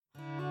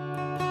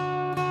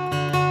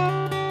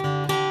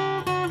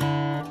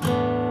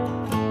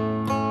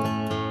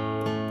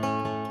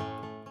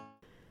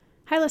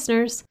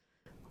listeners.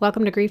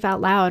 Welcome to Grief Out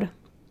Loud.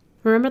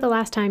 Remember the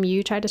last time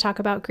you tried to talk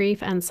about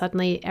grief and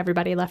suddenly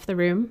everybody left the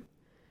room?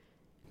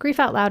 Grief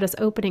Out Loud is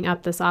opening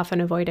up this often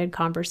avoided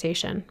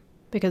conversation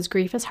because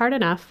grief is hard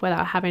enough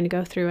without having to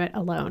go through it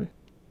alone.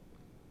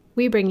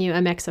 We bring you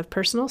a mix of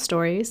personal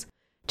stories,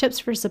 tips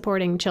for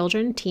supporting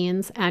children,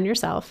 teens, and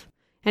yourself,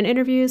 and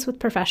interviews with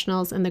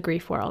professionals in the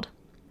grief world.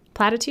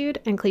 Platitude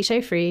and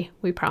cliche-free,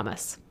 we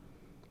promise.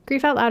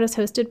 Grief Out Loud is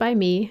hosted by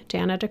me,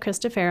 Jana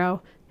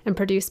DeCristofaro, and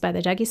produced by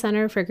the Dougy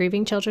Center for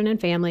Grieving Children and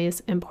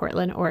Families in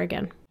Portland,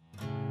 Oregon.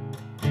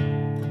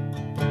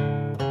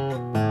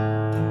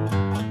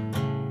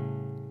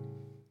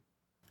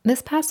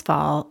 This past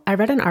fall, I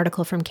read an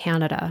article from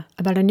Canada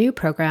about a new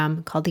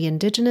program called the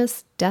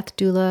Indigenous Death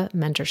Doula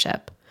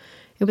Mentorship.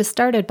 It was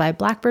started by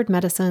Blackbird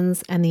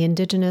Medicines and the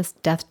Indigenous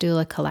Death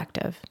Doula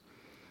Collective.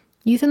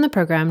 Youth in the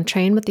program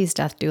train with these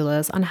death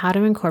doulas on how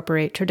to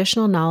incorporate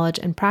traditional knowledge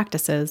and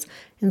practices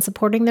in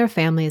supporting their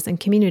families and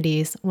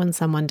communities when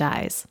someone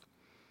dies.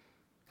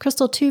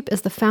 Crystal Toup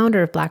is the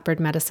founder of Blackbird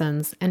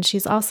Medicines, and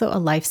she's also a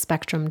life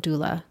spectrum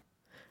doula.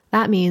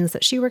 That means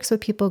that she works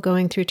with people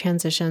going through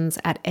transitions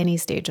at any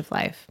stage of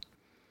life.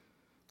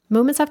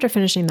 Moments after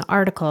finishing the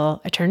article,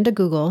 I turned to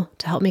Google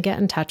to help me get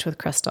in touch with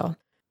Crystal.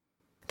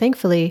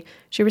 Thankfully,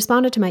 she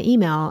responded to my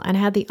email and I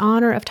had the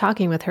honor of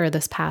talking with her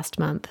this past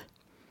month.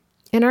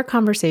 In our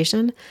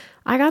conversation,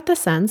 I got the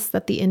sense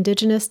that the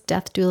Indigenous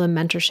Death Doula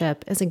Mentorship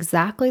is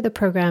exactly the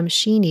program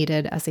she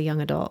needed as a young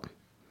adult.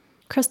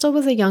 Crystal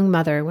was a young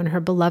mother when her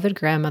beloved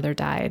grandmother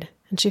died,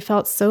 and she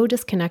felt so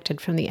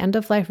disconnected from the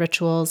end-of-life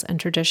rituals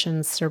and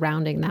traditions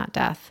surrounding that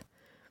death.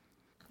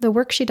 The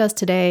work she does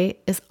today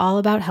is all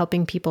about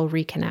helping people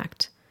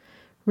reconnect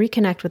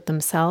with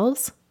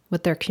themselves,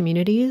 with their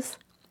communities,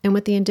 and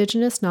with the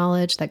Indigenous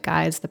knowledge that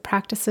guides the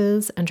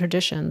practices and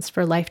traditions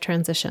for life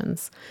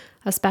transitions,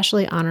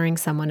 especially honoring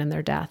someone in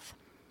their death.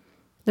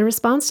 The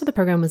response to the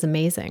program was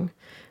amazing.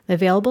 The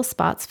available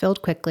spots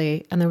filled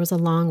quickly, and there was a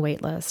long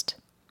wait list.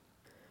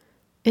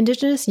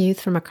 Indigenous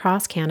youth from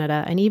across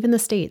Canada and even the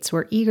States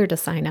were eager to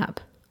sign up,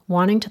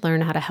 wanting to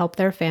learn how to help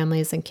their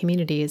families and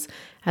communities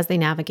as they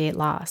navigate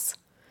loss.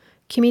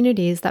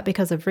 Communities that,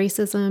 because of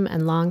racism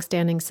and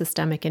long-standing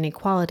systemic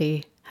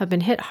inequality, have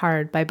been hit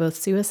hard by both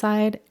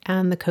suicide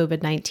and the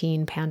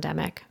COVID-19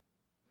 pandemic.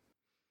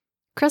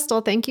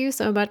 Crystal, thank you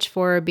so much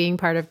for being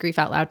part of Grief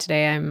Out Loud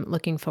today. I'm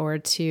looking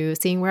forward to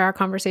seeing where our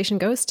conversation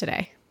goes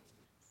today.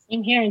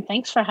 Same here, and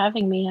thanks for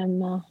having me.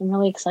 I'm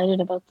really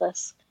excited about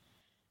this.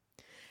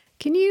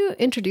 Can you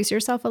introduce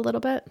yourself a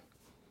little bit?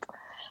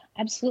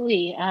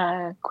 Absolutely.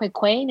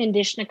 Kwekwe,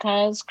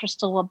 Nindishnakas,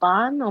 Crystal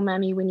Waban,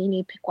 Omami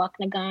Winini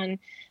Pikwaknagan,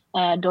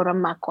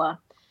 Doramakwa.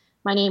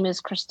 My name is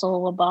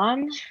Crystal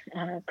Waban,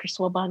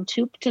 Crystal Waban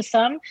Toup to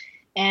some,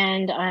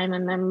 and I'm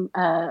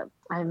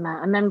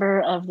a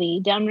member of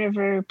the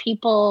Downriver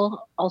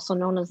people, also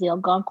known as the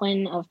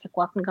Algonquin of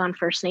Pikwaknagan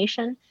First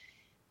Nation,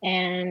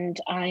 and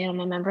I am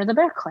a member of the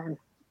Bear Clan.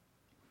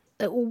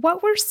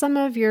 What were some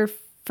of your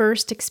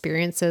first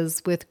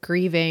experiences with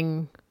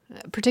grieving,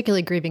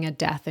 particularly grieving a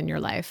death in your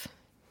life?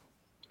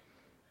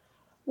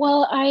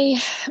 Well,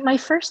 my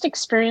first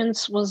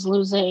experience was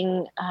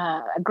losing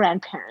a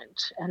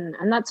grandparent,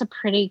 and that's a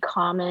pretty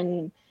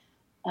common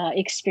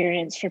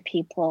experience for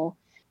people.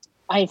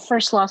 I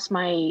first lost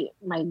my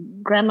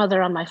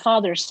grandmother on my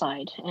father's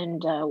side,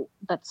 and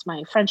that's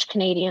my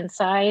French-Canadian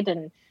side,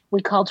 and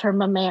we called her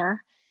ma mère,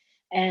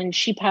 and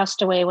she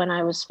passed away when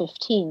I was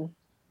 15.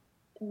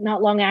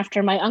 Not long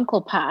after, my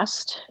uncle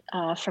passed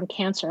from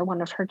cancer,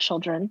 one of her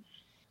children.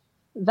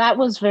 That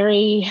was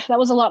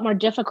a lot more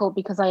difficult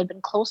because I had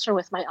been closer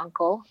with my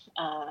uncle.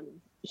 I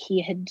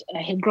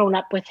had grown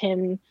up with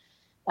him,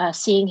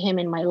 seeing him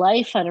in my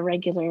life at a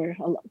regular,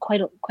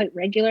 quite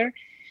regular.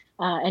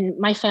 And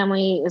my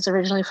family is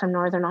originally from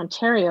Northern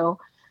Ontario,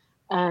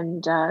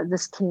 and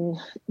this can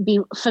be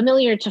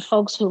familiar to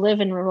folks who live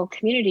in rural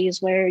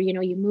communities where,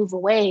 you move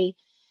away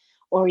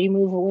or you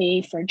move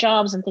away for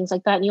jobs and things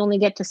like that. And you only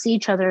get to see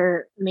each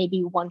other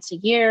maybe once a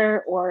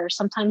year or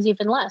sometimes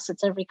even less.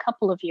 It's every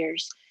couple of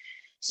years.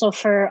 So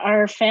for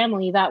our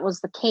family, that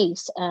was the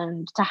case.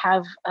 And to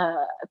have a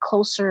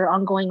closer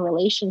ongoing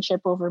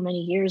relationship over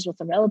many years with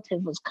a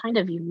relative was kind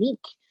of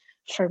unique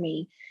for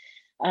me.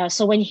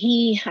 So when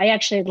I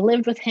actually had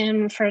lived with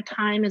him for a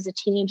time as a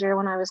teenager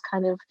when I was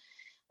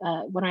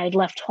when I had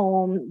left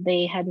home,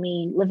 they had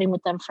me living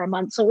with them for a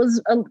month. So it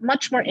was a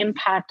much more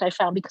impact I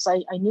found because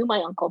I knew my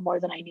uncle more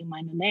than I knew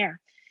my mère.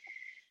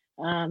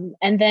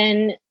 And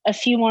then a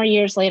few more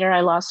years later,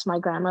 I lost my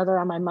grandmother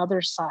on my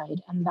mother's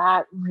side. And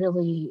that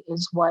really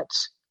is what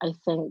I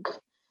think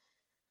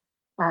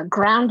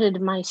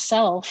grounded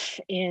myself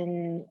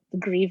in the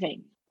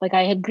grieving. Like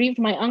I had grieved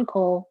my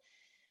uncle,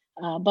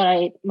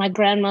 but my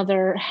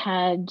grandmother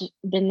had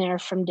been there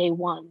from day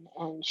one.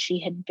 And she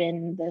had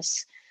been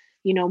this,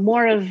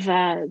 more of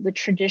the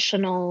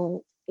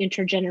traditional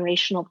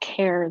intergenerational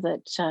care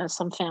that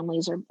some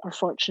families are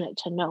fortunate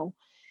to know.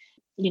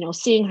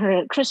 Seeing her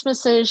at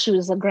Christmases, she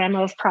was a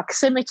grandma of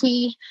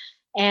proximity.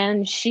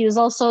 And she was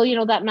also,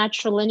 that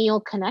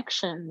matrilineal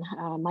connection,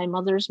 my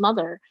mother's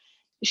mother.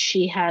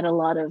 She had a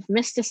lot of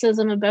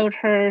mysticism about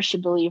her. She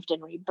believed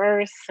in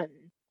rebirth, and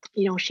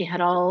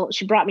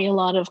she brought me a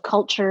lot of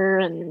culture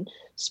and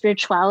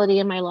spirituality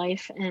in my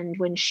life. And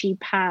when she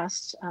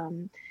passed,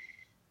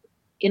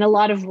 in a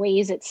lot of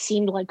ways, it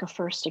seemed like a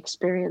first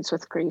experience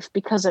with grief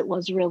because it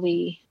was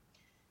really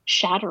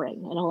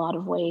shattering in a lot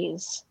of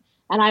ways.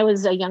 And I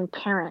was a young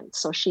parent,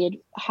 so she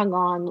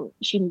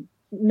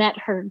met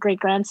her great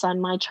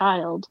grandson, my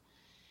child,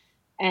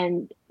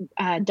 and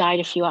died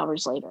a few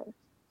hours later.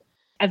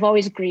 I've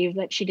always grieved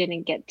that she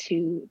didn't get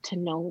to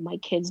know my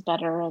kids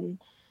better, and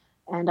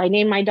I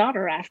named my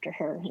daughter after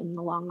her in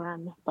the long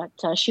run. But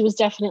she was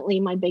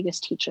definitely my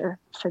biggest teacher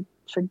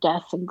for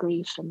death and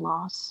grief and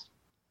loss.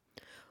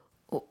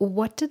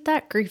 What did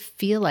that grief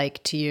feel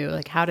like to you?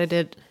 Like, how did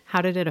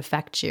it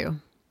affect you?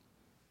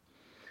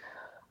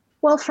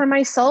 Well, for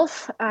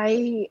myself,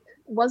 I'd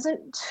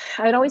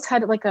always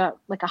had like a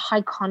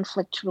high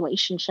conflict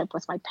relationship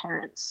with my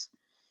parents.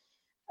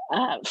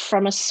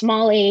 From a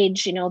small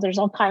age, there's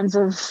all kinds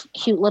of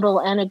cute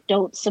little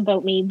anecdotes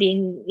about me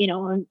being,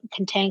 a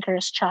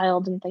cantankerous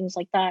child and things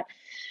like that.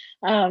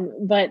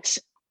 But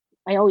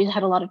I always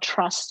had a lot of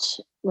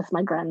trust with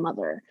my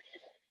grandmother.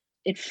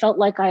 It felt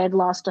like I had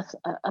lost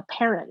a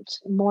parent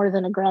more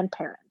than a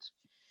grandparent.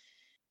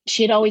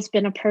 She had always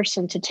been a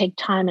person to take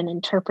time and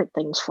interpret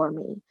things for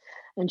me.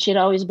 And she had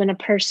always been a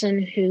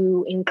person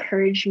who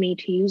encouraged me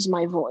to use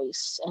my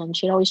voice. And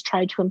she'd always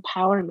tried to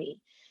empower me.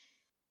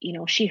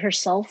 She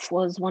herself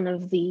was one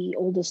of the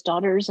oldest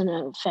daughters in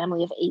a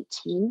family of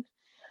 18.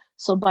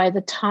 So by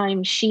the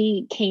time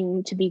she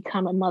came to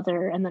become a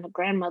mother and then a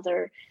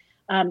grandmother,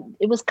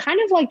 it was kind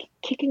of like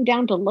kicking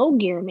down to low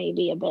gear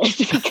maybe a bit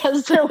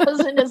because there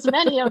wasn't as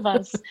many of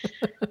us.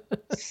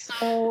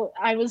 So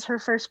I was her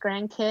first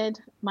grandkid.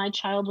 My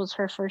child was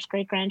her first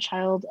great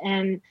grandchild.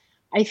 And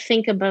I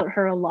think about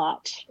her a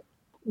lot.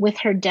 With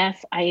her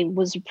death, I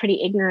was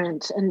pretty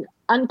ignorant and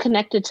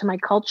unconnected to my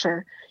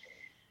culture,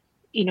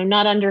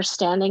 not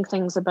understanding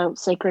things about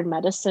sacred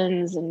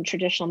medicines and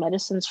traditional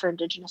medicines for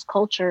Indigenous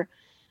culture,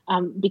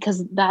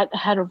 because that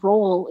had a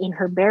role in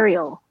her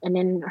burial and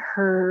in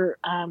her,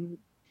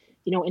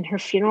 in her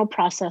funeral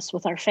process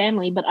with our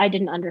family, but I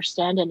didn't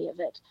understand any of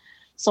it.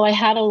 So I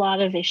had a lot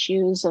of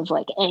issues of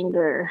like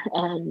anger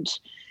and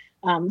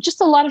just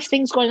a lot of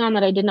things going on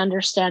that I didn't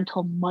understand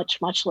till much,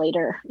 much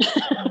later.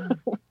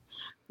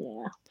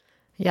 Yeah.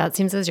 Yeah, it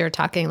seems as you're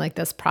talking like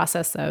this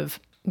process of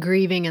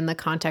grieving in the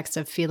context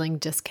of feeling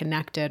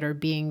disconnected or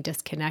being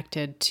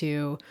disconnected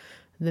to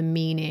the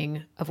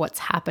meaning of what's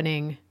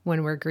happening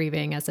when we're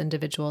grieving as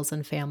individuals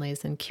and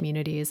families and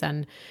communities.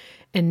 And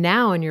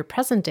now in your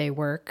present day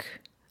work,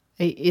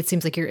 it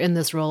seems like you're in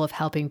this role of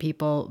helping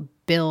people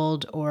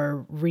build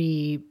or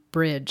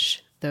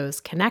re-bridge those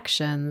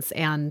connections.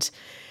 And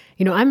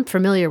I'm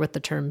familiar with the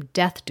term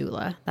death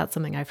doula. That's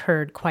something I've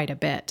heard quite a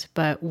bit.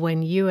 But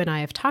when you and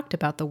I have talked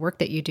about the work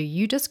that you do,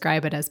 you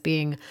describe it as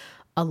being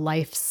a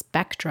life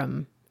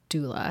spectrum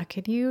doula.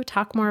 Can you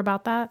talk more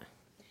about that?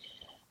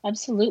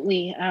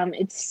 Absolutely.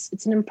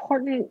 It's an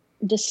important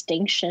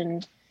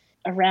distinction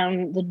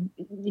around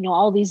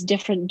all these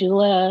different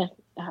doula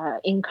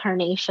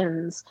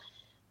incarnations.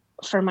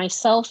 For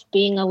myself,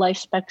 being a life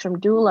spectrum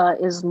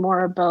doula is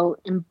more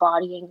about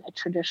embodying a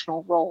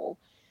traditional role,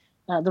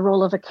 the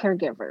role of a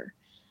caregiver.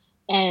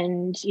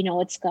 And,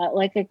 it's got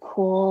like a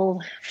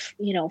cool,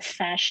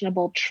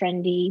 fashionable,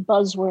 trendy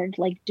buzzword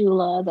like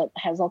doula that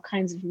has all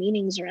kinds of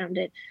meanings around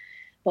it.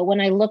 But when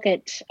I look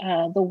at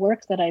the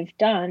work that I've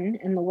done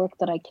and the work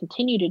that I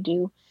continue to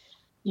do,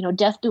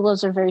 death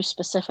doulas are very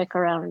specific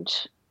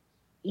around,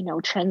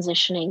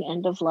 transitioning,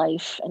 end of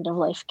life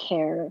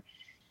care.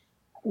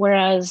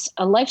 Whereas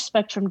a life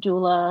spectrum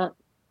doula,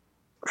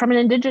 from an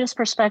Indigenous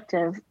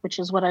perspective, which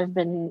is what I've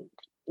been,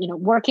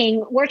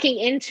 working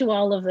into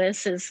all of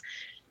this, is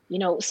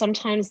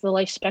sometimes the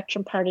life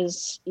spectrum part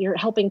is you're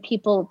helping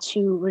people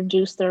to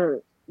reduce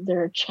their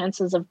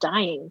chances of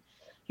dying.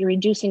 You're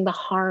reducing the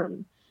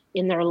harm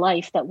in their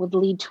life that would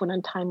lead to an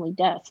untimely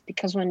death.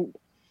 Because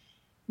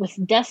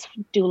with death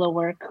doula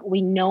work,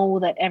 we know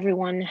that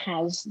everyone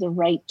has the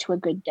right to a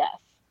good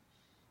death.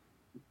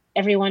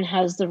 Everyone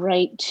has the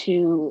right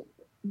to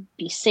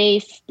be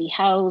safe, be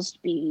housed,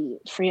 be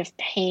free of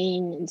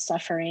pain and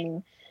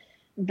suffering.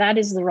 That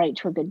is the right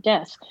to a good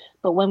death.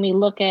 But when we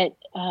look at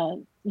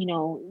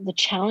the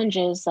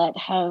challenges that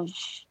have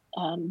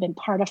been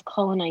part of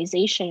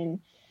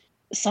colonization,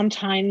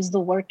 sometimes the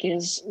work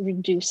is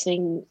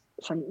reducing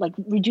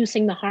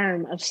the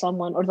harm of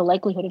someone or the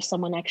likelihood of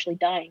someone actually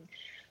dying.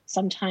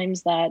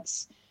 Sometimes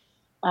that's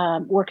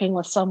working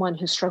with someone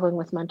who's struggling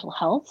with mental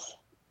health,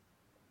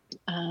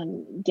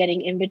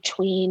 getting in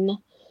between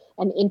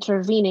and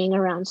intervening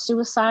around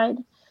suicide.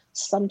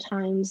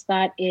 Sometimes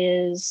that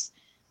is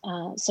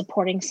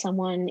supporting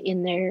someone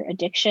in their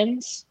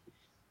addictions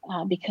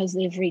because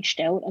they've reached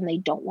out and they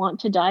don't want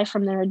to die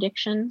from their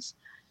addictions.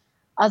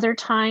 Other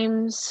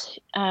times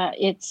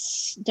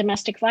it's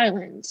domestic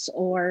violence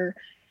or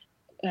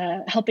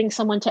helping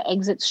someone to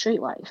exit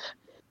street life.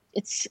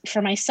 It's,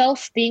 for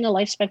myself, being a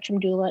life spectrum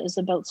doula is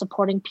about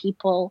supporting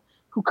people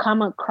who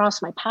come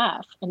across my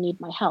path and need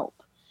my help.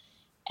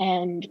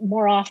 And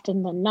more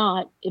often than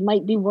not, it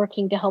might be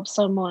working to help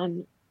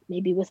someone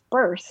maybe with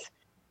birth.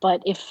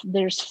 But if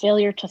there's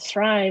failure to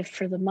thrive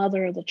for the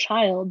mother or the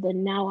child,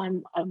 then now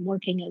I'm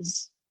working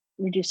as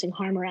reducing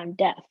harm around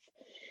death.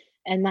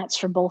 And that's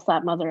for both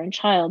that mother and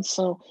child.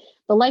 So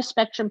the life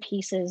spectrum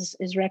piece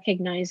is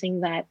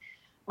recognizing that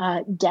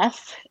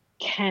death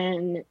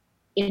can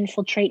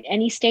infiltrate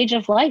any stage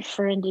of life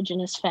for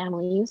Indigenous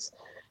families,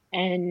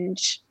 and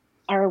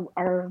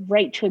our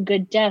right to a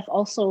good death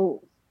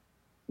also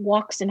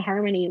walks in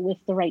harmony with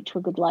the right to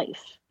a good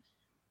life.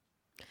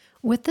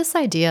 With this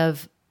idea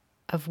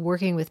of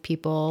working with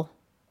people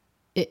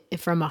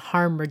from a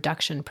harm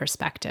reduction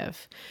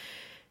perspective,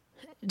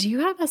 do you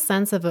have a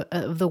sense of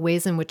the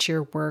ways in which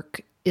your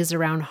work is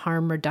around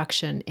harm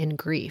reduction in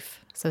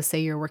grief? So say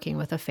you're working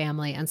with a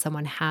family and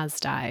someone has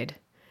died,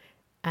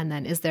 and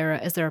then is there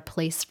a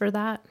place for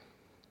that?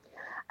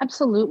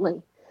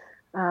 Absolutely.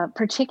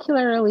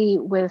 Particularly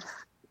with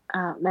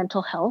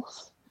mental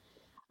health.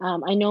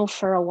 I know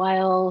for a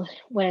while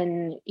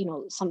when,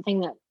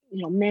 something that,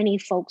 many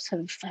folks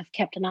have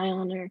kept an eye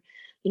on are,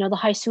 the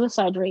high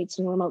suicide rates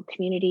in remote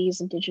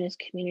communities, Indigenous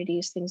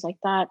communities, things like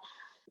that.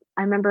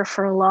 I remember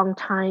for a long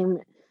time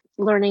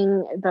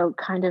learning about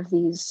kind of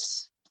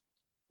these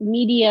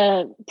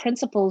media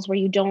principles where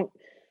you don't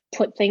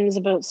put things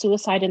about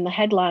suicide in the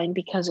headline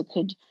because it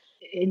could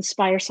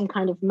inspire some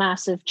kind of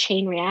massive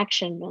chain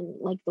reaction, and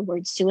like the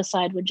word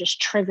suicide would just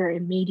trigger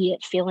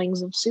immediate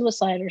feelings of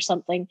suicide or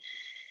something.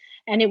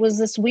 And it was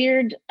this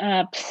weird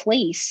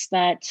place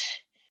that,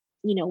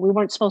 we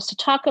weren't supposed to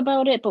talk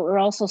about it, but we're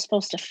also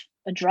supposed to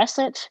address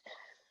it.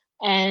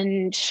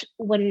 And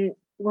when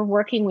we're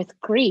working with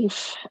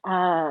grief,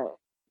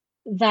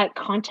 that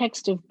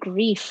context of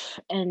grief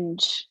and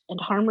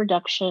harm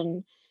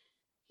reduction,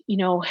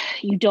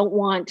 you don't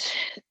want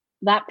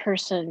that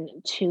person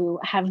to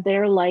have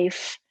their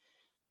life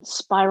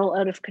spiral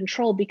out of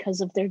control because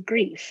of their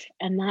grief,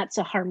 and that's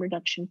a harm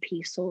reduction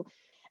piece. So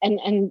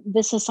and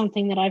this is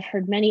something that I've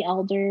heard many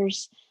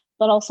elders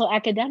but also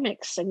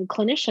academics and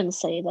clinicians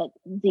say, that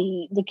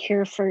the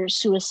cure for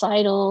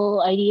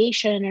suicidal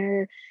ideation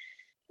or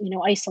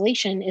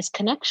isolation is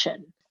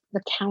connection.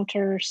 The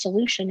counter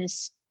solution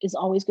is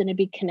always going to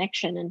be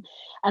connection,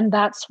 and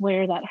that's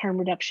where that harm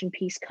reduction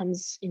piece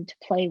comes into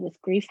play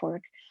with grief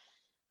work.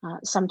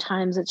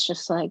 Sometimes it's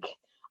just like,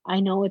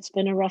 I know it's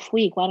been a rough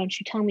week, why don't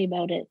you tell me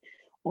about it?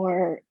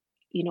 Or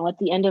at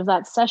the end of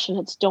that session,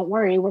 it's, don't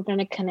worry, we're going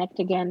to connect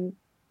again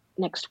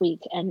next week.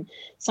 And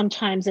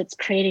sometimes it's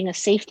creating a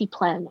safety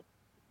plan,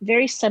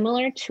 very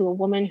similar to a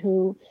woman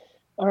who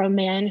or a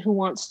man who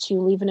wants to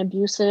leave an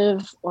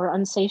abusive or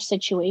unsafe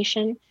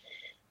situation.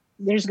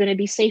 There's going to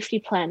be safety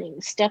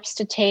planning, steps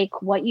to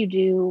take, what you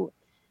do.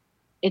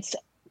 It's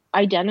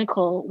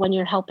identical when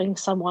you're helping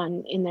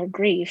someone in their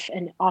grief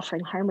and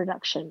offering harm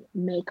reduction.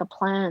 Make a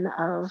plan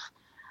of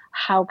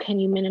how can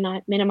you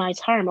minimize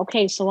harm.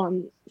 Okay, so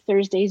on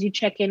Thursdays you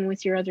check in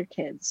with your other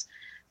kids,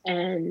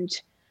 and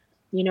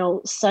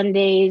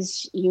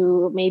Sundays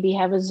you maybe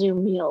have a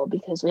Zoom meal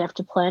because we have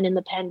to plan in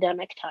the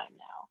pandemic time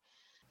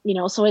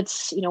now. So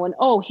it's,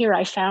 and here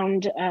I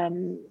found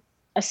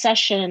a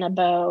session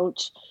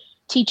about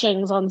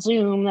teachings on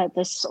Zoom that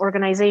this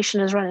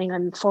organization is running.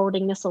 I'm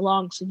forwarding this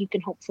along so you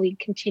can hopefully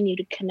continue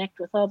to connect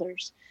with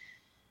others.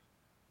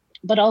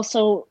 But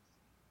also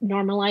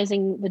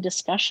normalizing the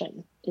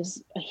discussion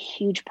is a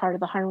huge part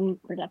of the harm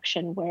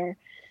reduction, where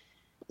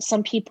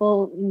some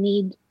people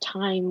need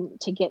time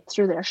to get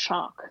through their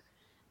shock,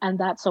 and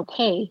that's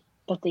okay,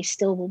 but they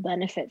still will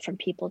benefit from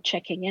people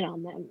checking in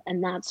on them.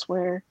 And that's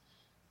where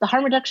the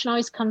harm reduction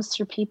always comes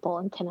through people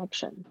and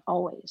connection,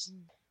 always.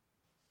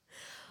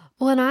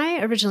 Well, and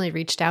I originally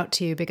reached out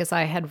to you because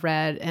I had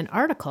read an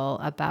article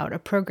about a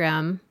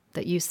program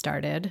that you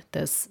started,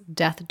 this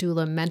Death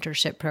Doula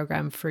Mentorship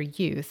Program for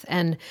youth.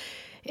 And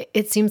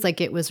it seems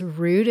like it was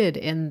rooted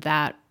in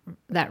that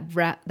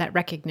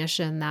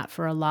recognition that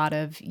for a lot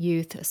of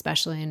youth,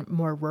 especially in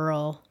more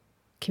rural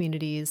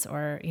communities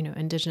or,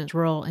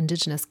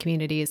 Indigenous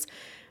communities,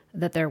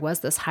 that there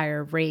was this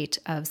higher rate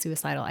of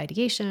suicidal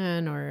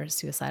ideation or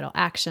suicidal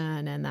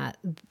action, and that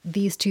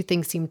these two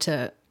things seem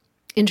to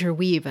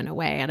interweave in a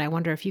way. And I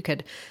wonder if you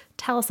could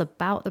tell us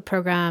about the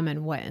program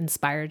and what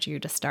inspired you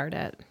to start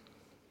it.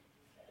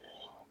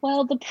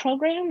 Well, the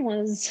program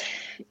was,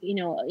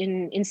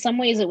 in some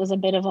ways it was a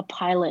bit of a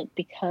pilot,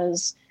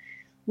 because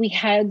we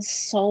had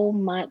so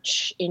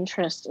much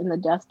interest in the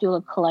Death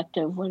Doula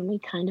Collective when we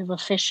kind of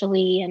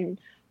officially and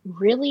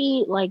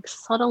really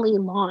subtly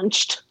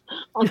launched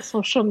on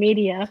social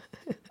media.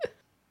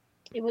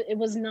 It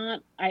was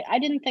not, I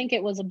didn't think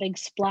it was a big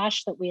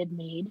splash that we had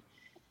made,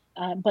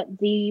 but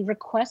the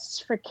requests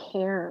for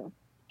care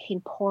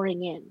came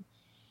pouring in.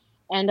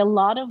 And a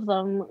lot of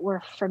them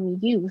were from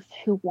youth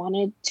who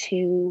wanted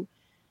to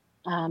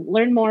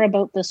learn more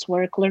about this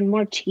work, learn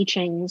more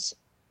teachings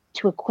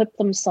to equip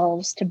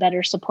themselves to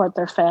better support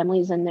their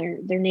families and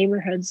their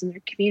neighborhoods and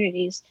their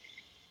communities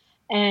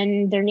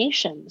and their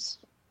nations.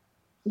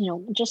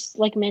 Just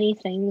like many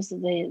things,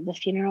 the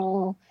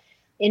funeral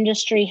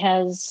industry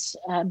has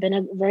been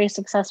a very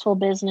successful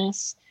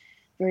business,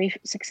 very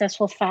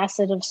successful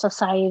facet of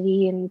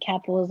society and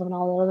capitalism and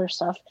all the other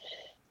stuff.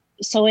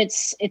 So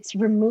it's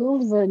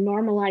removed the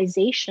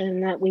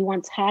normalization that we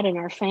once had in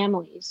our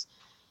families.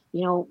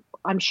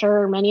 I'm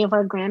sure many of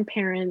our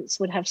grandparents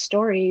would have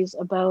stories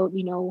about,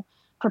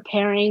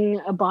 preparing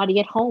a body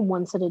at home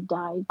once it had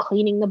died,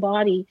 cleaning the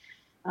body,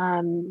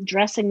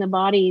 dressing the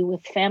body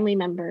with family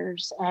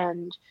members,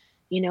 and,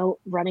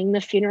 running the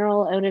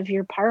funeral out of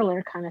your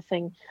parlor kind of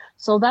thing.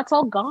 So that's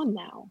all gone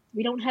now.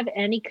 We don't have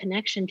any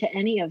connection to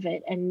any of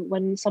it. And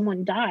when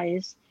someone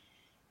dies,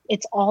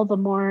 it's all the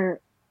more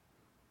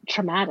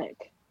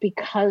traumatic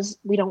because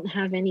we don't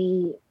have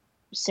any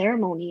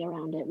ceremony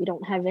around it. We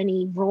don't have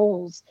any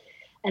roles.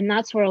 And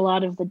that's where a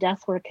lot of the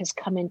death work has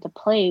come into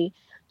play,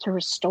 to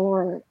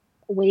restore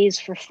ways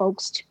for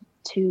folks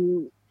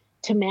to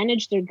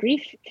manage their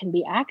grief can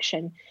be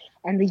action.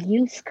 And the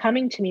youth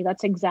coming to me,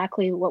 that's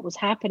exactly what was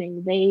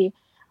happening. They,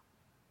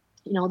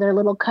 their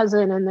little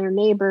cousin and their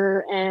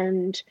neighbor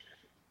and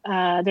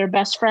their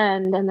best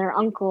friend and their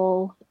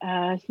uncle,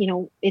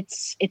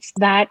 it's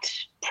that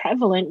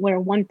prevalent where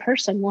one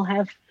person will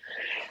have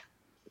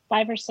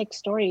 5 or 6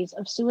 stories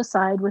of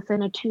suicide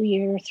within a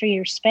 2-year,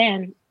 3-year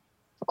span,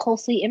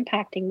 closely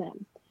impacting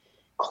them,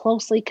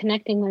 closely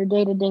connecting their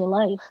day-to-day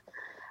life.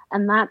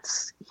 And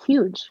that's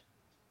huge.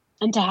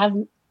 And to have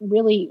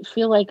really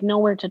feel like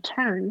nowhere to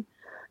turn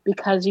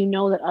because you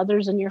know that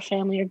others in your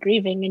family are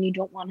grieving and you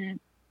don't want to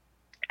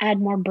add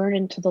more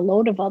burden to the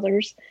load of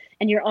others,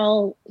 and you're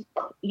all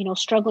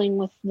struggling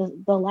with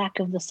the lack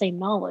of the same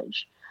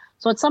knowledge.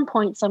 So at some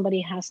point somebody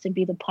has to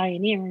be the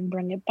pioneer and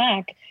bring it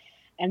back,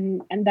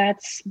 and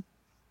that's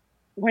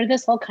where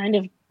this all kind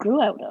of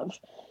grew out of.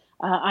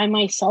 I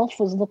myself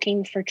was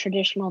looking for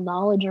traditional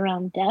knowledge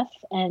around death,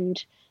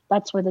 and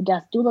that's where the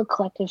Death Doula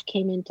Collective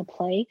came into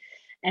play.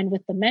 And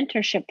with the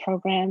mentorship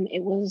program,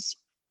 it was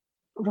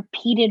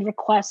repeated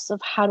requests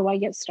of how do I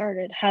get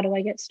started,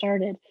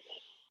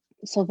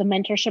 so the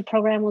mentorship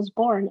program was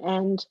born,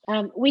 and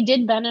we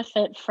did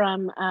benefit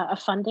from a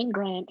funding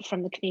grant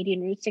from the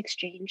Canadian Roots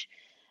Exchange,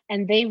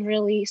 and they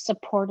really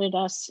supported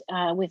us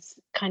with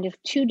kind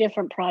of 2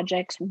 different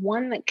projects.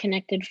 One that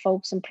connected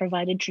folks and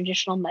provided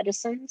traditional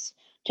medicines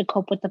to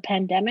cope with the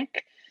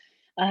pandemic,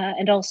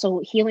 and also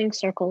healing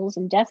circles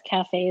and death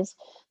cafes.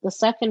 The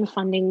second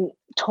funding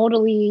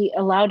totally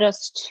allowed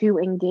us to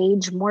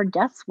engage more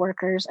death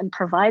workers and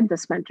provide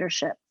this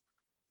mentorship.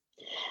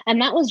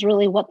 And that was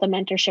really what the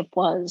mentorship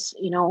was.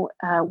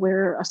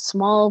 We're a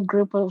small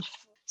group of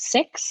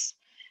 6,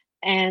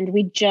 and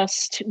we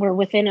just were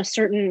within a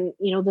certain,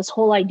 this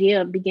whole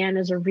idea began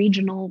as a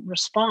regional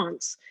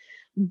response,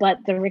 but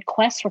the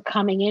requests were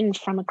coming in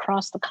from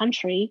across the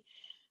country,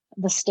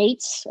 the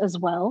states as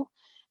well.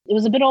 It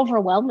was a bit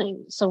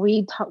overwhelming. So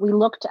we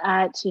looked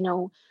at,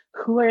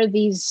 who are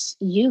these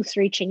youth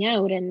reaching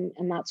out? And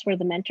that's where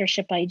the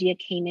mentorship idea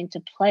came into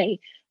play,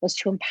 was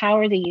to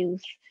empower the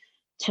youth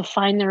to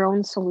find their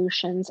own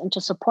solutions and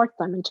to support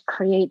them and to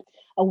create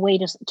a way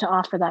to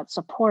offer that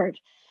support.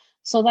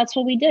 So that's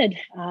what we did.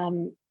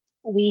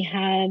 We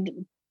had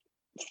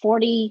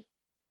 40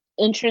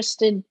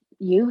 interested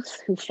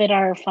youth who fit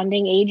our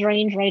funding age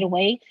range right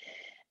away.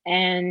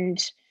 And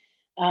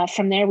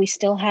from there, we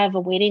still have a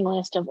waiting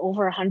list of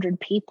over 100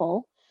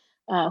 people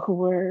who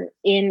were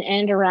in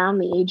and around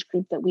the age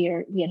group that we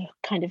had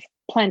kind of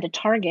planned to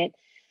target.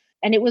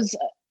 And it was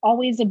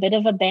always a bit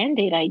of a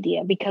Band-Aid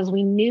idea because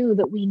we knew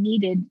that we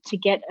needed to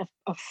get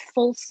a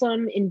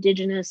fulsome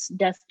Indigenous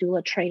death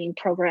doula training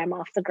program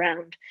off the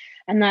ground.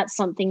 And that's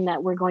something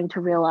that we're going to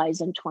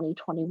realize in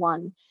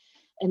 2021.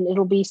 And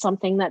it'll be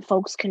something that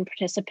folks can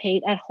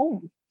participate at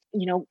home,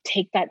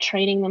 take that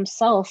training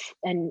themselves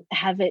and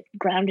have it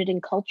grounded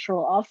in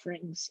cultural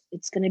offerings.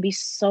 It's going to be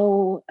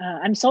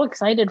I'm so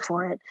excited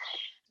for it,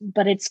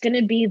 but it's going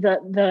to be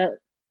the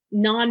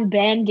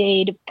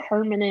non-Band-Aid,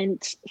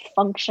 permanent,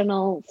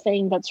 functional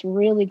thing that's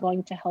really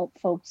going to help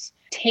folks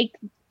take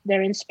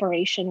their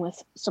inspiration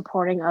with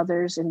supporting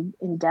others in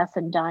death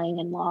and dying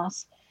and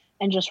loss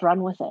and just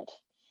run with it.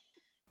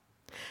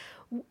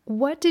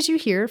 What did you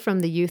hear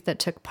from the youth that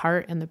took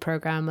part in the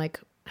program?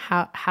 Like,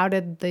 how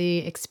did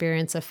the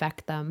experience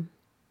affect them?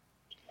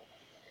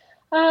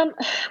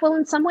 Well,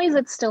 in some ways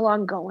it's still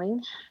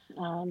ongoing.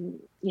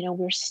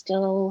 We're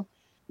still,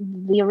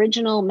 the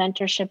original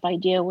mentorship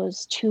idea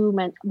was 2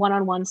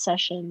 one-on-one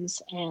sessions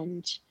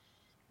and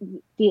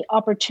the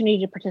opportunity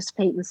to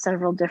participate in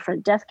several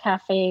different death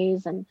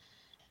cafes.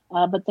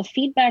 But the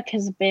feedback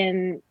has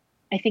been,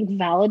 I think,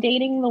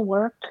 validating the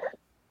work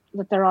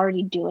that they're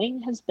already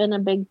doing has been a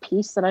big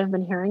piece that I've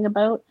been hearing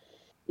about.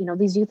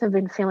 These youth have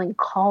been feeling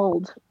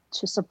called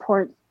to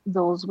support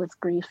those with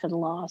grief and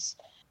loss,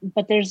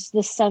 but there's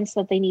this sense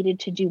that they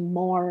needed to do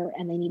more,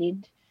 and they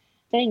needed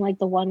like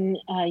the one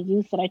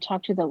youth that I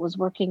talked to that was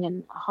working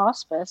in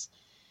hospice.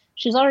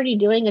 She's already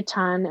doing a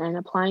ton and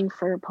applying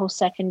for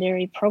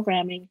post-secondary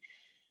programming.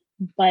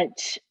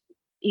 But,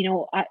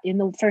 in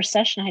the first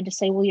session, I had to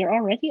say, well, you're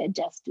already a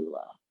death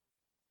doula.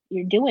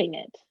 You're doing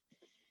it.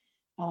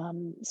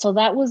 So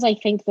that was, I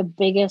think, the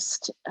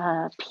biggest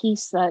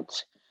piece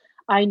that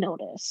I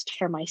noticed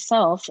for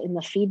myself in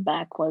the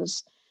feedback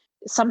was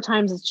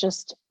sometimes it's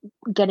just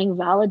getting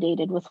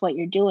validated with what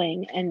you're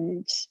doing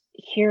and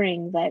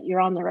hearing that you're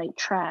on the right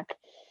track.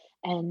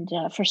 And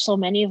for so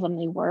many of them,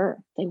 they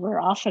were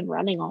off and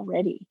running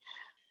already.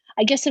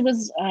 I guess it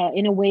was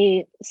in a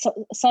way,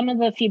 some of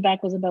the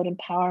feedback was about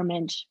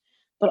empowerment,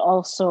 but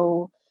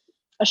also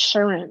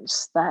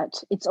assurance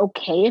that it's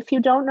okay if you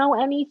don't know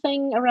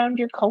anything around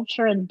your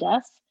culture and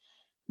death.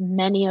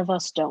 Many of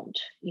us don't,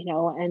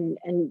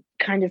 and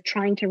kind of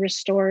trying to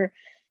restore.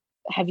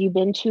 Have you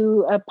been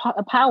to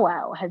a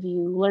powwow? Have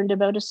you learned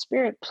about a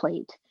spirit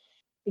plate?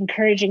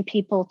 Encouraging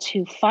people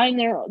to find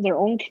their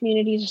own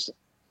communities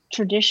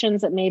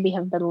traditions that maybe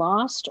have been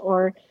lost,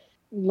 or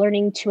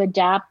learning to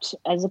adapt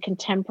as a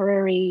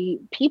contemporary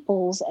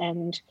peoples.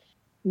 And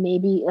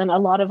a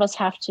lot of us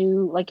have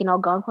to, like in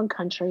Algonquin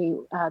country,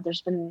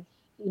 there's been,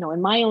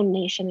 in my own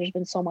nation, there's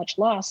been so much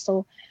loss.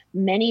 So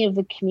many of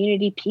the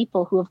community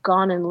people who have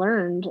gone and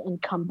learned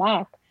and come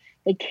back,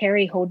 they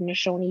carry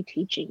Haudenosaunee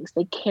teachings,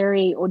 they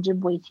carry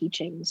Ojibwe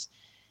teachings,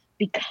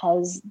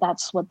 because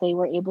that's what they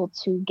were able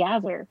to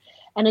gather.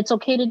 And it's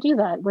okay to do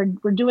that.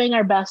 We're doing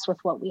our best with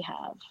what we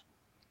have.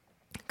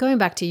 Going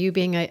back to you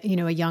being a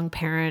young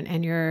parent,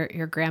 and your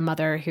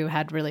grandmother who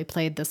had really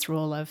played this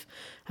role of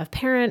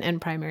parent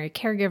and primary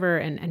caregiver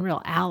and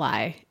real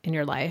ally in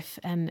your life,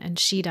 and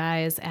she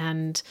dies,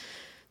 and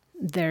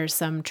there's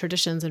some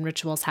traditions and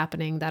rituals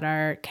happening that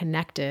are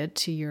connected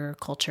to your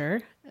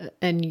culture,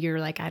 and you're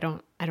like, I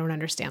don't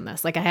understand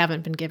this. Like, I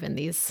haven't been given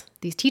these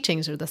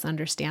teachings or this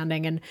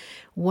understanding. And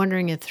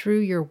wondering if through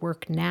your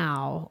work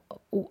now,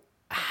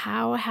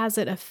 how has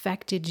it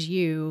affected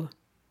you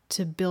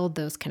to build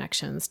those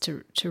connections,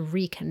 to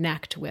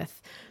reconnect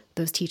with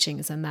those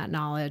teachings and that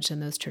knowledge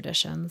and those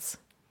traditions?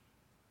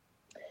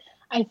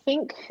 I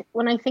think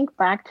when I think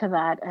back to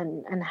that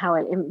and how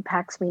it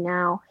impacts me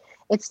now,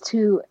 it's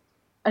to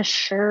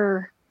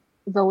assure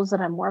those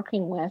that I'm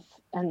working with,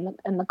 and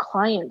the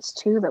clients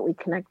too that we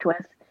connect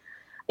with,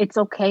 it's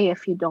okay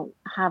if you don't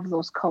have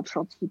those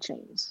cultural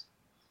teachings.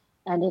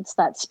 And it's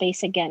that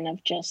space again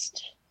of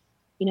just,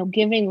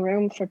 giving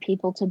room for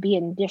people to be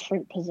in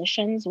different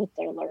positions with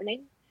their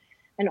learning.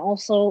 And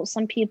also,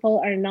 some people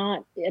are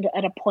not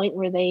at a point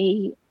where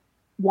they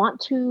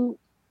want to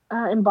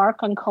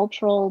embark on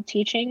cultural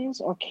teachings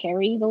or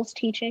carry those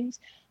teachings,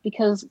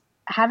 because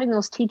having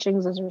those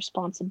teachings is a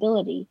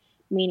responsibility,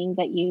 meaning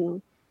that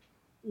you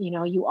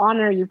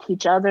honor, you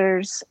teach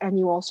others, and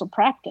you also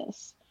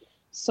practice.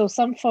 So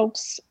some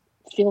folks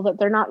feel that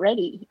they're not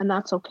ready, and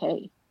that's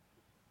okay.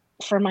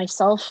 For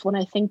myself, when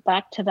I think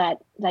back to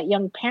that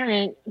young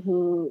parent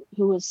who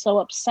was so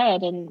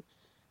upset, and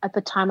at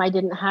the time I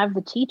didn't have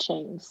the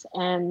teachings,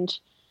 and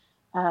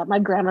my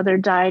grandmother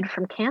died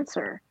from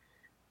cancer,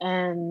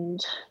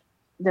 and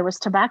there was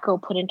tobacco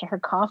put into her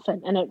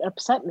coffin, and it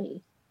upset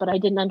me, but I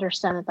didn't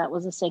understand that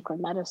was a sacred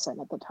medicine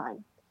at the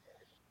time.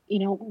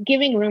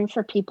 Giving room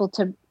for people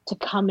to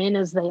come in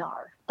as they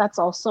are, that's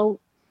also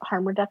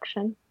harm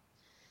reduction.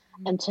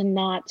 And to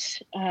not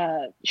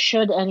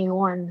should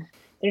anyone,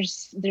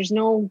 there's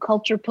no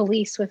culture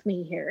police with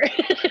me here.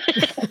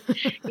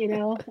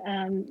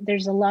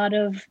 There's a lot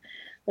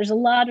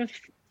of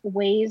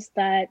ways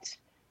that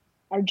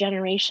our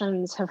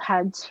generations have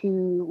had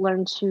to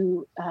learn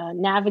to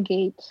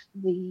navigate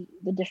the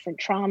different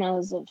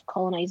traumas of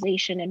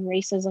colonization and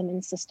racism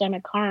and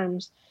systemic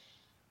harms.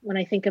 When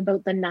I think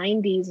about the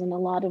 90s and a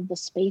lot of the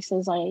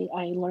spaces I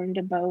learned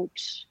about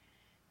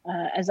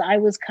as I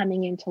was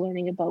coming into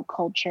learning about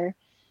culture,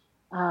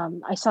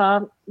 I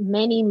saw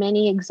many,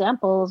 many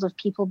examples of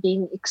people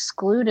being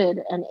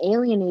excluded and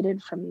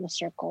alienated from the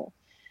circle.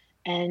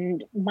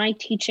 And my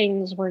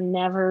teachings were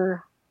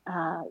never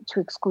to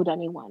exclude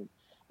anyone,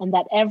 and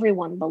that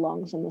everyone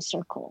belongs in the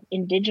circle,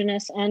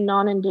 Indigenous and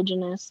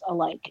non-Indigenous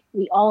alike.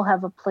 We all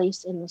have a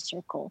place in the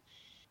circle.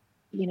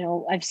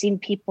 I've seen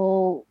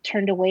people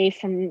turned away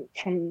from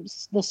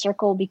the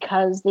circle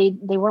because they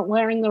weren't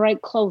wearing the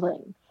right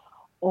clothing,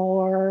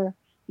 or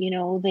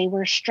they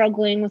were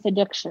struggling with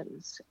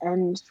addictions.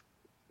 And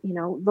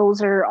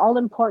those are all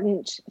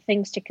important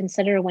things to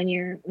consider when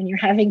you're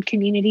having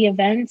community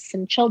events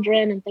and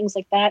children and things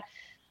like that.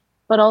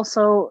 But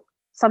also,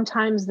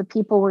 sometimes the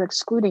people we're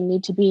excluding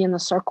need to be in the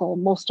circle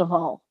most of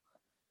all.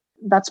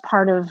 That's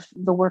part of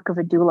the work of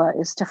a doula,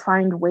 is to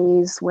find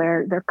ways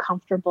where they're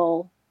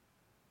comfortable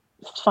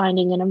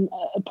finding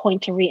a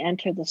point to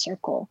re-enter the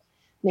circle.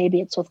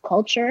 Maybe it's with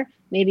culture,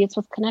 maybe it's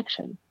with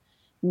connection,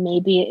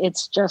 maybe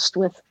it's just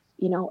with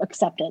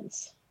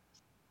acceptance.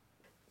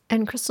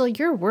 And Crystal,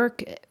 your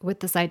work with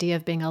this idea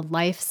of being a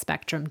life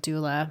spectrum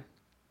doula,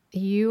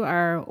 you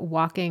are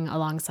walking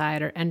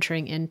alongside or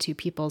entering into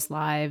people's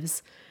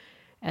lives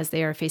as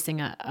they are facing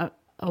a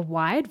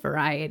wide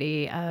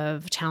variety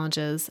of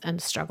challenges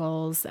and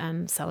struggles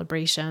and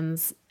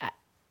celebrations.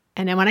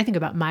 And then when I think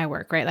about my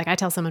work, right, like I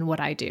tell someone what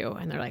I do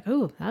and they're like,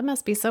 oh, that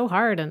must be so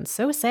hard and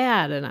so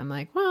sad. And I'm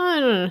like, well, I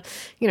don't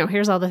know.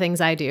 Here's all the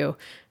things I do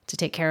to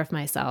take care of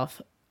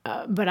myself.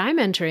 But I'm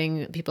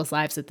entering people's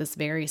lives at this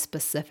very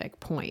specific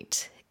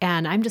point.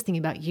 And I'm just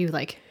thinking about you,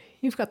 like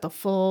you've got the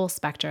full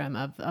spectrum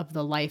of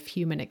the life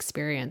human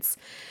experience.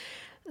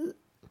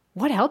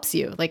 What helps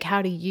you? Like,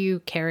 how do you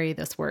carry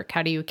this work?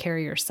 How do you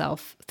carry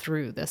yourself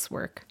through this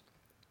work?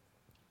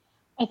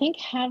 I think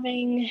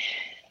having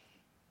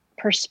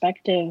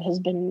perspective has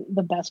been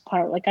the best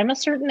part. Like, I'm a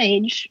certain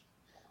age.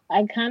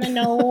 I kind of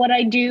know what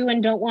I do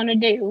and don't want to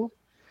do,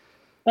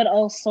 but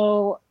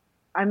also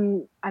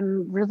I'm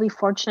really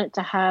fortunate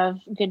to have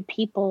good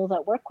people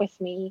that work with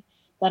me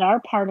that are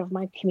part of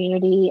my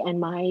community and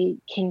my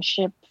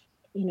kinship,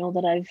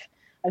 that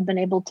I've been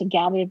able to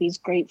gather these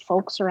great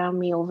folks around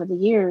me over the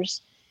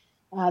years,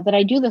 that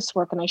I do this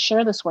work and I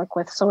share this work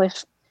with. So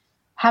if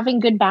having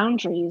good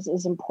boundaries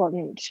is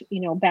important,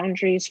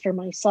 boundaries for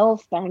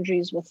myself,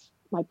 boundaries with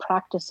my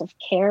practice of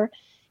care,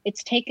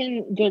 it's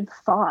taken good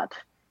thought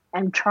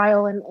and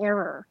trial and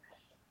error.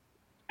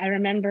 I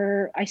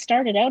remember I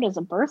started out as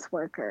a birth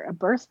worker, a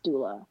birth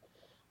doula,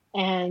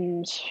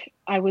 and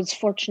I was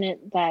fortunate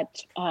that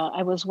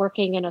I was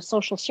working in a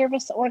social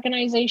service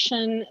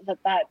organization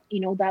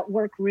that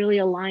work really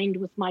aligned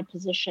with my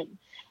position,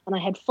 and I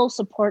had full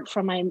support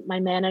from my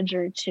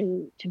manager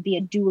to be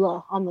a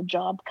doula on the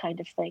job kind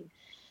of thing.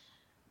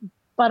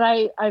 But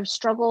I've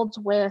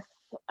struggled with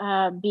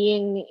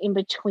being in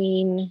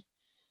between.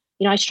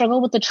 I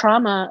struggle with the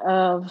trauma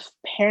of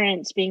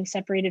parents being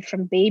separated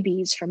from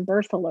babies from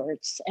birth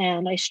alerts,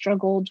 and I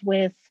struggled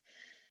with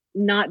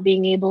not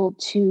being able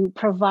to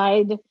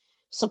provide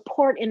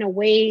support in a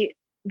way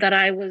that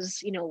I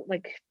was,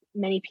 like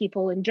many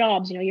people in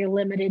jobs, you're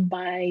limited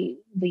by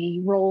the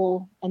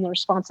role and the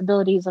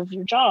responsibilities of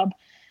your job,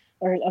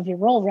 or of your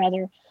role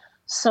rather.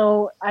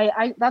 So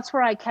I that's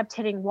where I kept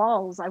hitting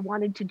walls. I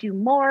wanted to do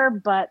more,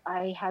 but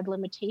I had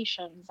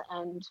limitations,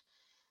 and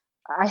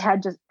I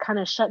had to kind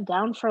of shut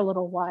down for a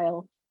little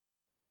while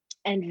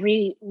and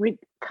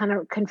kind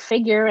of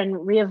configure and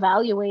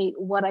reevaluate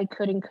what I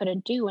could and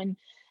couldn't do, and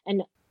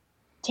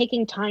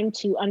taking time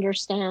to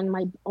understand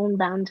my own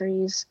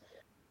boundaries,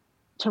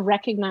 to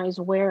recognize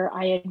where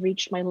I had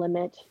reached my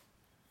limit.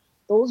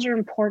 Those are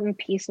important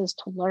pieces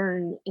to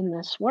learn in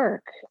this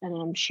work. And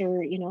I'm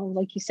sure,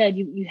 like you said,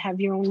 you have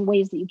your own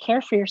ways that you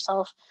care for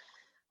yourself.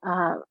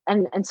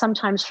 And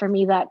sometimes for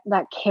me,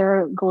 that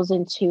care goes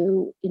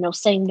into,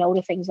 saying no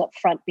to things up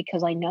front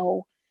because I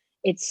know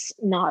it's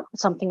not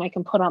something I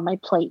can put on my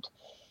plate.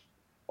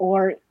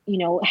 Or,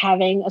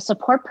 having a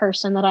support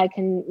person that I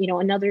can,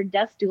 another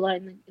death doula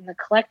in the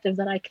collective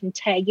that I can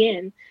tag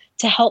in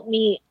to help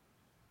me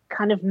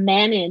kind of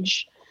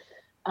manage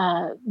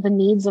the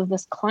needs of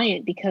this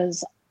client,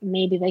 because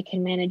maybe they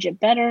can manage it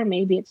better.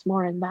 Maybe it's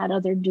more in that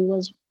other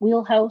doula's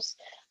wheelhouse.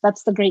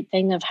 That's the great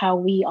thing of how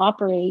we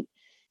operate.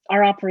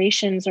 Our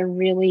operations are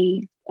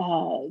really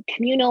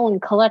communal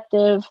and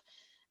collective.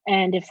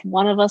 And if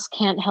one of us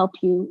can't help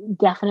you,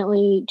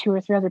 definitely 2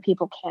 or 3 other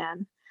people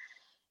can.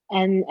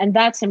 And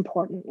that's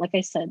important. Like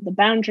I said, the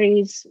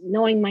boundaries,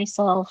 knowing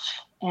myself,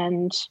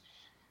 and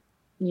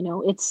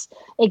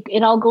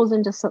it all goes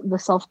into the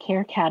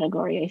self-care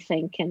category, I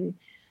think. And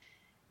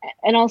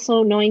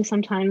also knowing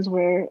sometimes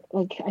where,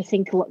 like, I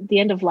think the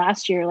end of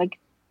last year, like,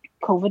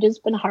 COVID has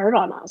been hard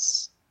on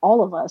us,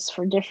 all of us,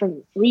 for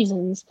different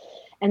reasons,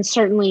 and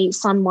certainly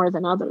some more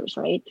than others,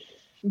 right?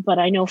 But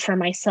I know for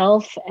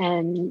myself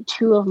and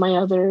 2 of my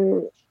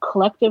other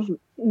collective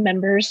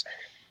members,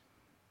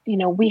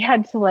 we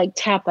had to like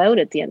tap out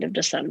at the end of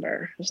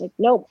December. I was like,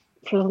 nope,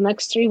 for the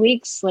next 3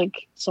 weeks,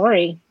 like,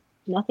 sorry,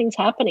 nothing's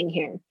happening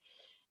here.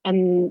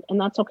 And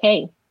that's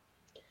okay.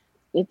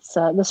 It's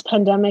this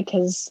pandemic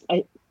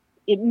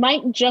it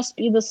might just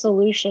be the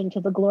solution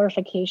to the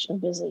glorification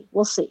of busy.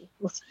 We'll see.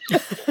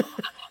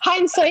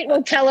 Hindsight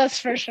will tell us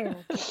for sure.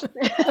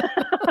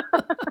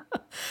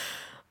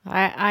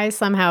 I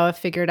somehow have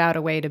figured out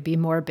a way to be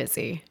more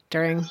busy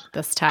during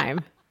this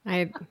time.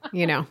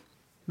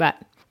 But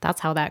that's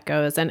how that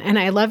goes. And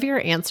I love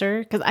your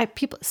answer, because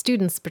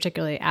students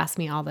particularly ask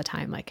me all the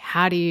time, like,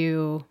 how do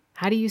you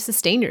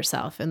sustain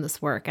yourself in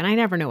this work? And I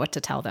never know what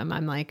to tell them.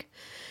 I'm like,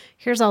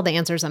 here's all the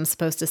answers I'm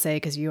supposed to say,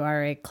 because you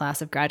are a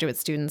class of graduate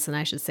students, and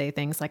I should say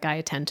things like I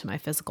attend to my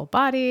physical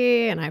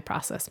body, and I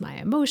process my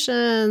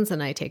emotions,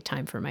 and I take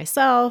time for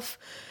myself.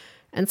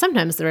 And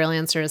sometimes the real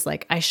answer is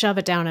like, I shove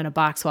it down in a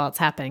box while it's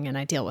happening and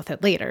I deal with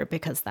it later,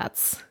 because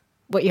that's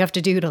what you have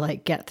to do to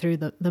like get through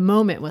the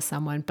moment with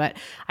someone. But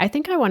I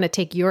think I want to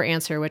take your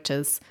answer, which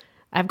is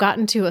I've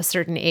gotten to a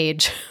certain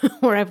age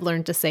where I've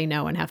learned to say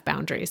no and have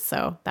boundaries.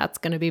 So that's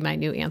going to be my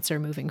new answer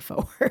moving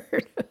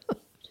forward.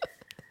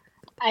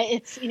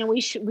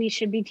 We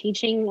should be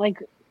teaching, like,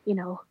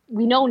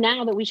 we know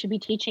now that we should be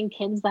teaching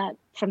kids that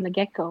from the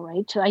get-go,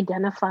 right? To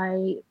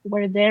identify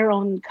where their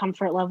own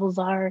comfort levels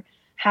are,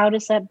 how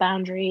to set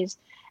boundaries,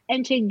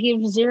 and to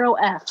give 0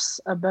 Fs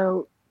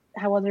about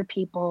how other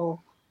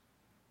people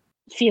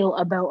feel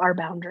about our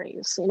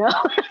boundaries.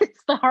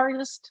 It's the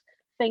hardest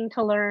thing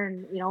to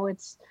learn.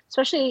 It's,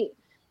 especially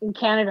in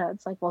Canada,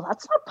 it's like, well,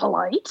 that's not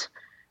polite.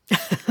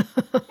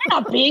 You're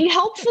not being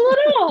helpful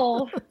at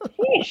all.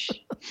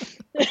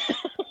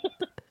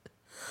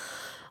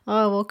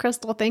 Oh, well,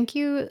 Crystal, thank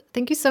you.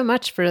 Thank you so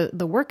much for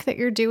the work that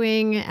you're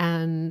doing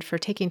and for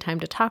taking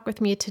time to talk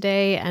with me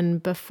today.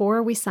 And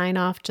before we sign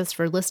off, just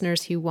for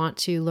listeners who want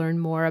to learn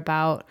more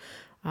about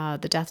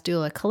the Death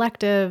Doula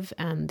Collective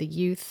and the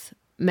youth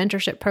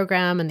mentorship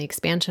program and the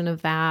expansion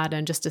of that,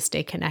 and just to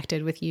stay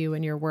connected with you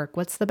and your work,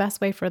 what's the best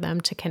way for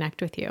them to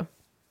connect with you?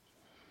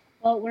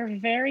 Well, we're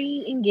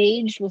very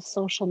engaged with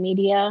social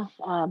media,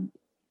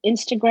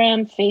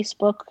 Instagram,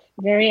 Facebook,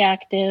 very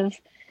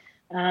active.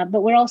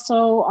 But we're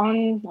also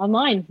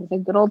online with a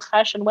good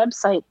old-fashioned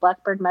website,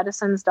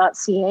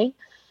 blackbirdmedicines.ca.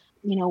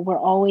 We're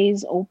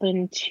always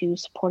open to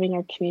supporting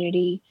our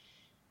community.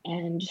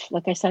 And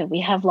like I said, we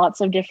have lots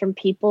of different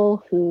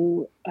people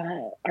who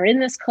are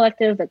in this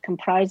collective that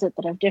comprise it,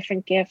 that have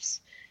different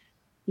gifts.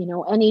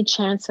 Any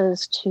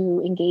chances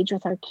to engage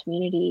with our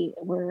community,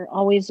 we're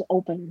always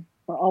open.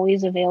 We're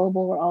always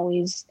available. We're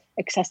always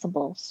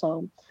accessible.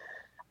 So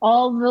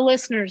all the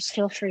listeners,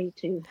 feel free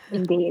to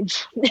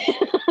engage.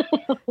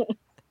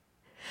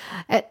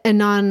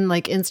 And on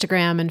like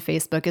Instagram and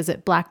Facebook, is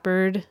it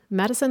Blackbird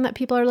Medicine that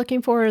people are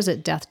looking for, or is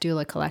it Death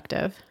Doula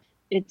Collective?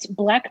 It's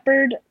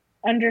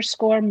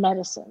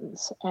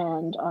Blackbird_medicines.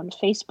 And on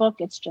Facebook,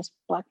 it's just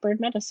Blackbird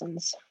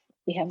Medicines.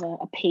 We have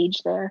a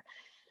page there.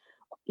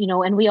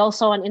 And we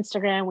also on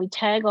Instagram, we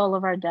tag all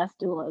of our death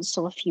doulas.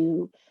 So if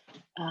you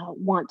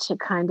want to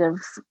kind of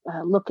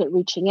look at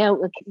reaching out,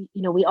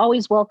 we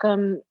always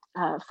welcome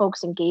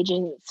folks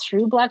engaging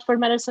through Blackbird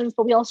Medicines,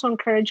 but we also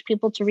encourage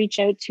people to reach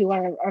out to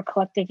our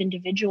collective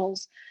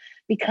individuals,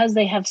 because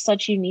they have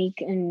such unique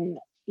and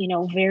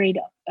varied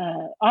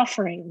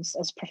offerings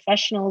as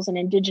professionals and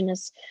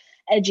Indigenous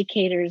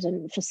educators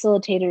and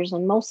facilitators,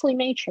 and mostly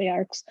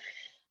matriarchs.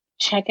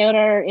 Check out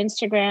our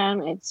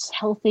Instagram. It's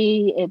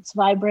healthy, it's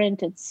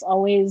vibrant, it's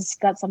always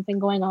got something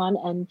going on,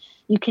 and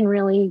you can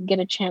really get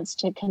a chance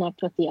to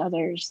connect with the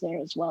others there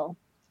as well.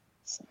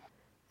 So.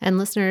 And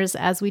listeners,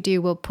 as we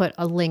do, we'll put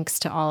links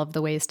to all of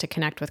the ways to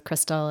connect with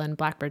Crystal and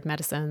Blackbird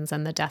Medicines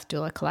and the Death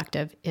Doula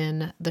Collective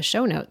in the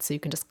show notes, so you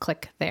can just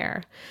click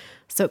there.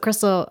 So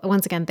Crystal,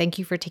 once again, thank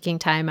you for taking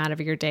time out of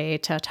your day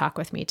to talk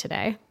with me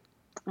today.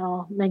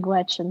 Oh,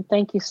 miigwech, and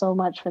thank you so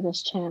much for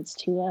this chance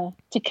to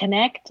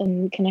connect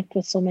and connect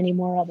with so many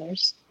more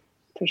others.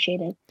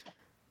 Appreciate it.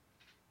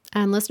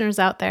 And listeners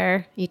out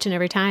there, each and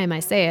every time I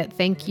say it,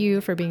 thank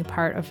you for being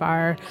part of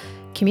our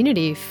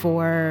community,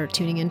 for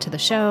tuning into the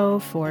show,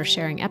 for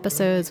sharing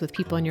episodes with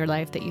people in your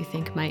life that you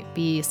think might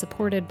be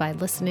supported by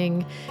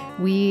listening.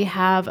 We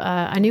have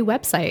a new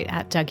website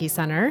at Dougy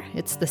Center.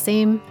 It's the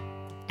same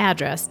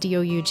address,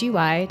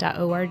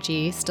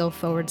 dougy.org, still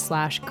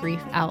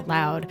 /grief out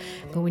loud.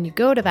 But when you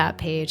go to that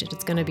page,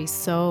 it's going to be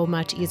so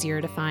much easier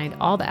to find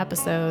all the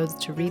episodes,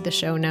 to read the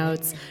show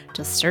notes,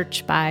 to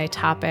search by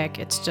topic.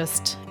 It's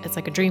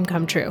like a dream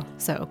come true.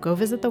 So go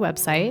visit the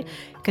website.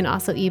 You can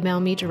also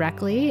email me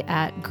directly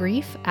at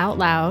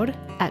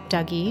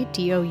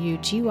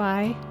griefoutloud@dougy,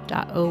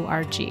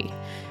 dougy.org.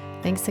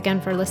 Thanks again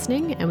for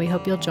listening, and we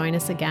hope you'll join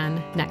us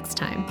again next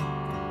time.